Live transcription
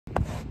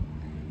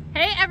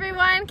Hey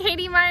everyone,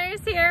 Katie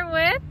Myers here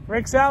with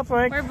Rick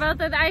Southwick. We're both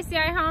with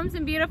ICI Homes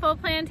in beautiful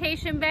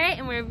Plantation Bay,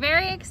 and we're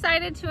very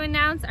excited to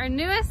announce our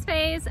newest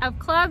phase of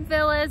Club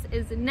Villas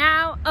is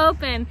now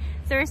open.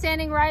 So we're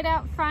standing right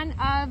out front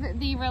of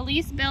the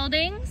Release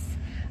buildings.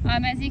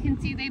 As you can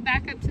see, they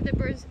back up to the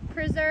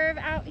preserve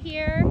out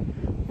here.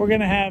 We're going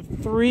to have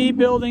 3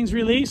 buildings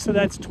released, so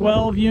that's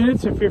 12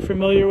 units if you're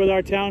familiar with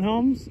our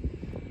townhomes.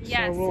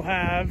 Yes. So we'll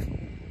have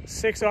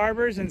 6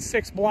 arbors and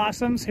 6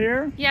 blossoms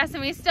here. Yes,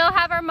 and we still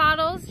have our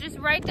models just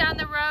right down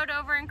the road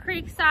over in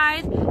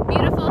Creekside.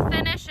 Beautiful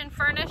finished and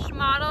furnished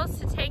models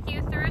to take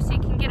you through so you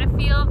can get a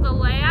feel of the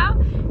layout,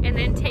 and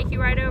then take you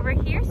right over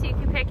here so you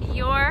can pick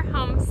your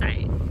home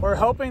site. We're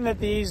hoping that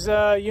these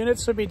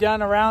units will be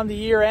done around the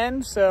year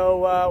end,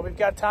 so we've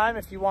got time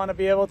if you want to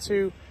be able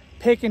to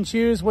pick and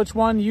choose which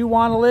one you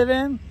want to live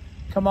in.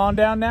 Come on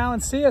down now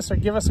and see us or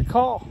give us a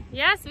call.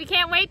 Yes, we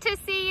can't wait to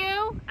see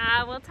you.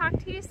 We'll talk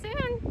to you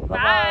soon.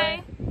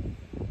 Bye-bye. Bye.